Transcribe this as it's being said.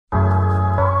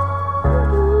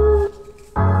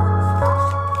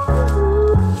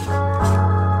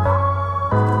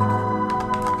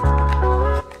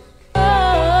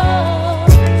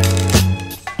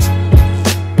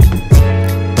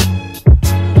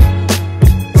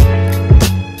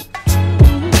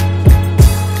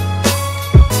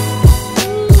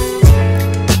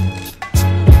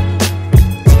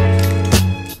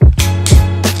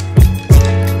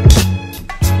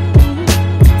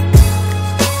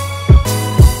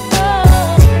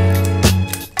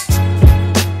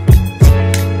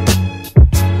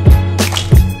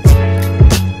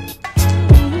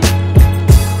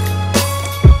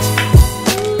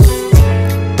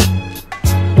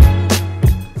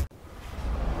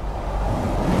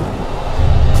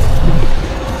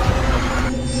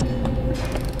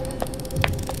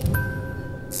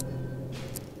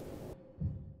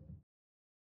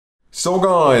So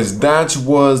guys, that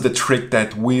was the trick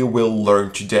that we will learn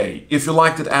today. If you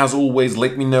liked it, as always,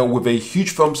 let me know with a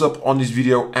huge thumbs up on this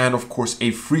video and of course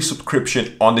a free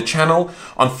subscription on the channel.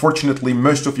 Unfortunately,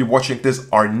 most of you watching this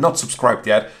are not subscribed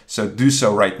yet, so do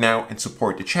so right now and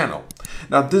support the channel.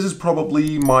 Now this is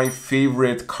probably my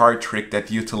favorite card trick that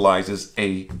utilizes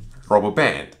a rubber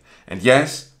band. And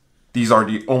yes, these are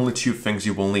the only two things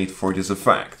you will need for this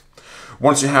effect.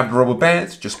 Once you have the rubber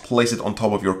band, just place it on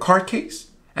top of your card case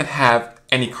and have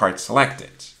any card selected.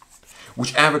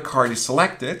 Whichever card is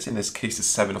selected, in this case the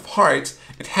 7 of hearts,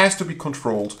 it has to be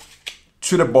controlled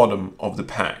to the bottom of the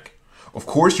pack. Of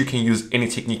course, you can use any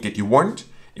technique that you want.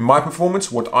 In my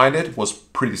performance, what I did was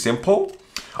pretty simple.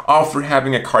 After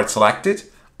having a card selected,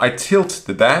 I tilt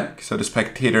the deck so the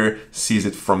spectator sees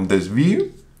it from this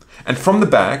view. And from the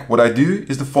back, what I do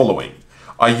is the following.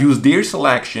 I use their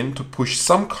selection to push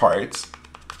some cards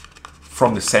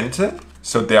from the center,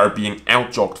 so they are being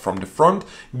outjogged from the front,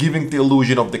 giving the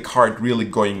illusion of the card really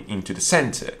going into the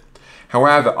center.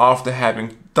 However, after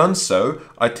having done so,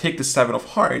 I take the 7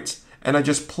 of hearts and I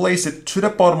just place it to the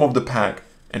bottom of the pack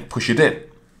and push it in.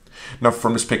 Now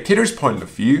from the spectator's point of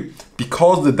view,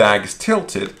 because the deck is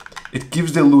tilted, it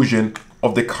gives the illusion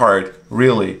of the card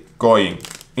really going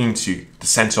into the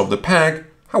center of the pack.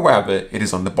 However, it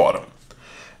is on the bottom.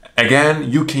 Again,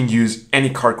 you can use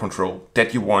any card control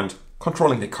that you want,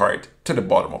 controlling the card to the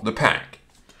bottom of the pack.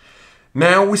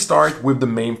 Now we start with the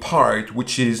main part,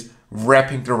 which is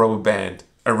wrapping the rubber band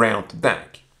around the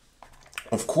deck.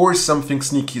 Of course, something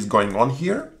sneaky is going on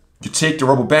here. You take the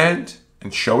rubber band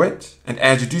and show it, and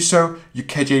as you do so, you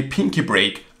catch a pinky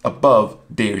break above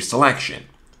their selection.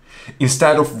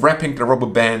 Instead of wrapping the rubber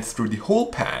band through the whole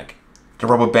pack, the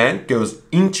rubber band goes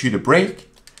into the break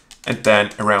and then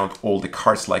around all the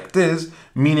cards like this,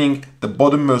 meaning the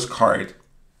bottommost card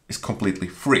is completely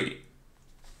free.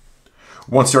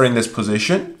 Once you're in this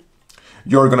position,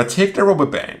 you're gonna take the rubber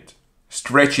band,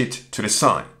 stretch it to the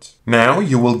side. Now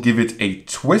you will give it a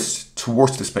twist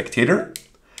towards the spectator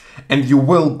and you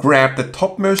will grab the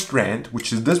topmost strand,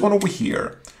 which is this one over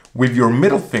here, with your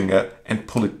middle finger and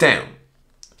pull it down.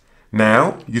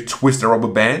 Now you twist the rubber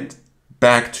band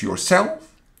back to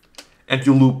yourself and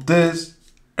you loop this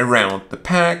around the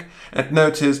pack, and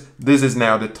notice this is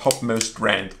now the topmost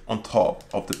strand on top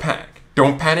of the pack.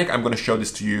 Don't panic, I'm going to show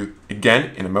this to you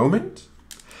again in a moment.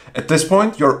 At this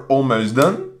point, you're almost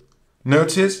done.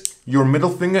 Notice your middle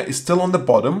finger is still on the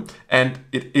bottom and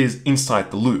it is inside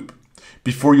the loop.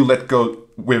 Before you let go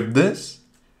with this,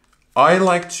 I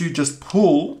like to just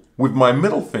pull with my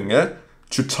middle finger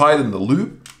to tighten the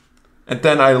loop, and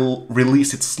then I'll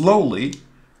release it slowly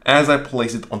as I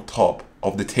place it on top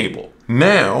of the table.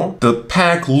 Now the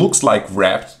pack looks like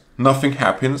wrapped, nothing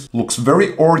happens, looks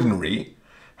very ordinary.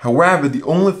 However, the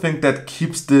only thing that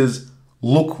keeps this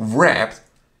look wrapped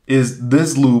is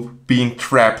this loop being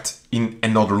trapped in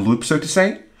another loop, so to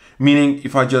say. Meaning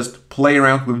if I just play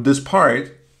around with this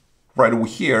part right over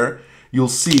here, you'll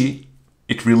see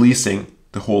it releasing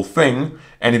the whole thing,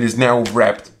 and it is now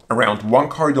wrapped around one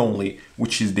card only,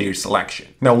 which is their selection.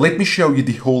 Now let me show you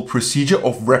the whole procedure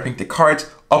of wrapping the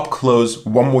cards up close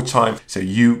one more time so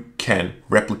you can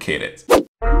replicate it.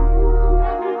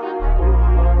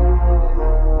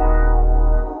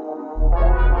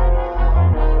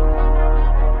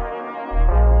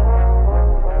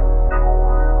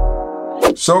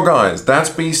 So guys, that's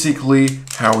basically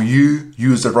how you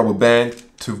use the rubber band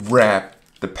to wrap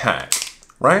the pack,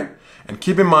 right? And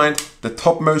keep in mind, the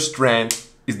topmost strand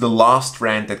is the last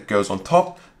strand that goes on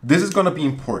top. This is going to be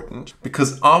important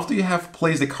because after you have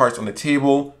placed the cards on the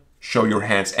table, show your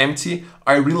hands empty.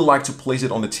 I really like to place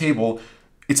it on the table.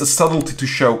 It's a subtlety to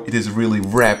show it is really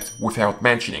wrapped without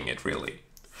mentioning it really.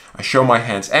 I show my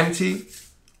hands empty.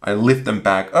 I lift them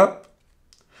back up.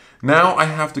 Now I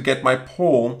have to get my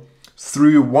palm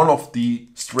through one of the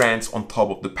strands on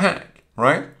top of the pack,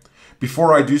 right?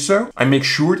 Before I do so, I make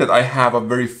sure that I have a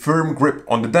very firm grip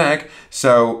on the deck,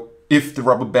 so if the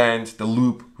rubber band, the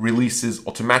loop, releases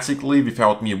automatically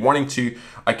without me wanting to,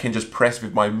 I can just press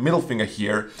with my middle finger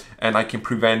here and I can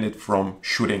prevent it from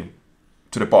shooting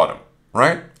to the bottom,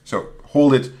 right? So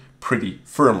hold it pretty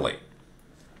firmly.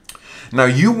 Now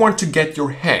you want to get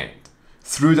your hand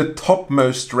through the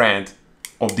topmost strand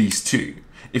of these two.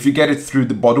 If you get it through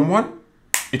the bottom one,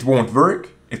 it won't work,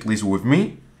 at least with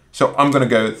me. So I'm gonna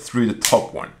go through the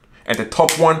top one. And the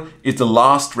top one is the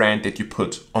last strand that you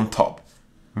put on top.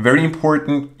 Very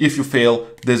important. If you fail,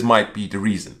 this might be the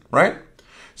reason, right?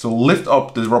 So lift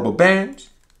up the rubber band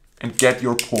and get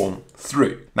your palm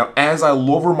through. Now, as I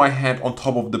lower my hand on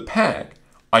top of the pack,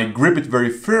 I grip it very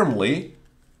firmly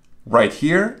right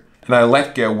here and I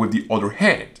let go with the other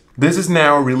hand. This is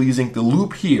now releasing the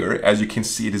loop here. As you can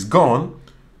see, it is gone.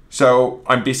 So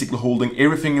I'm basically holding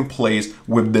everything in place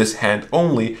with this hand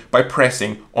only by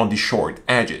pressing on the short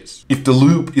edges. If the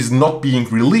loop is not being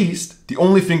released, the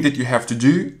only thing that you have to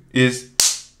do is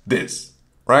this,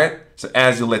 right? So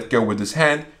as you let go with this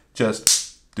hand,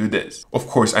 just do this. Of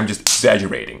course, I'm just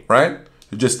exaggerating, right?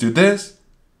 So just do this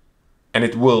and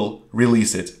it will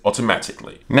release it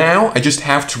automatically. Now I just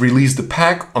have to release the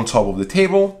pack on top of the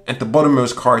table and the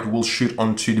bottommost card will shoot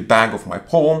onto the back of my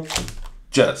palm,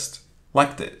 just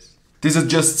like this. This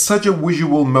is just such a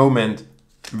visual moment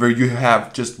where you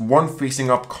have just one facing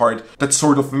up card that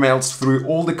sort of melts through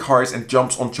all the cards and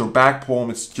jumps onto your back palm.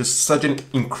 It's just such an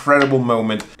incredible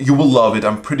moment. You will love it,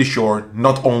 I'm pretty sure,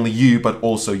 not only you, but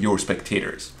also your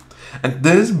spectators. And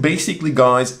this basically,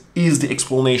 guys, is the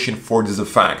explanation for this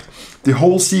effect. The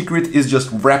whole secret is just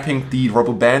wrapping the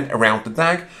rubber band around the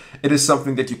deck. It is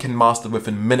something that you can master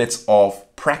within minutes of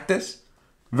practice.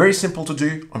 Very simple to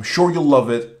do. I'm sure you'll love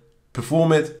it.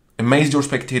 Perform it, amaze your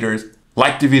spectators,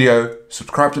 like the video,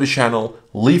 subscribe to the channel,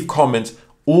 leave comments,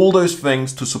 all those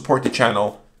things to support the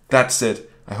channel. That's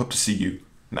it. I hope to see you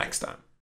next time.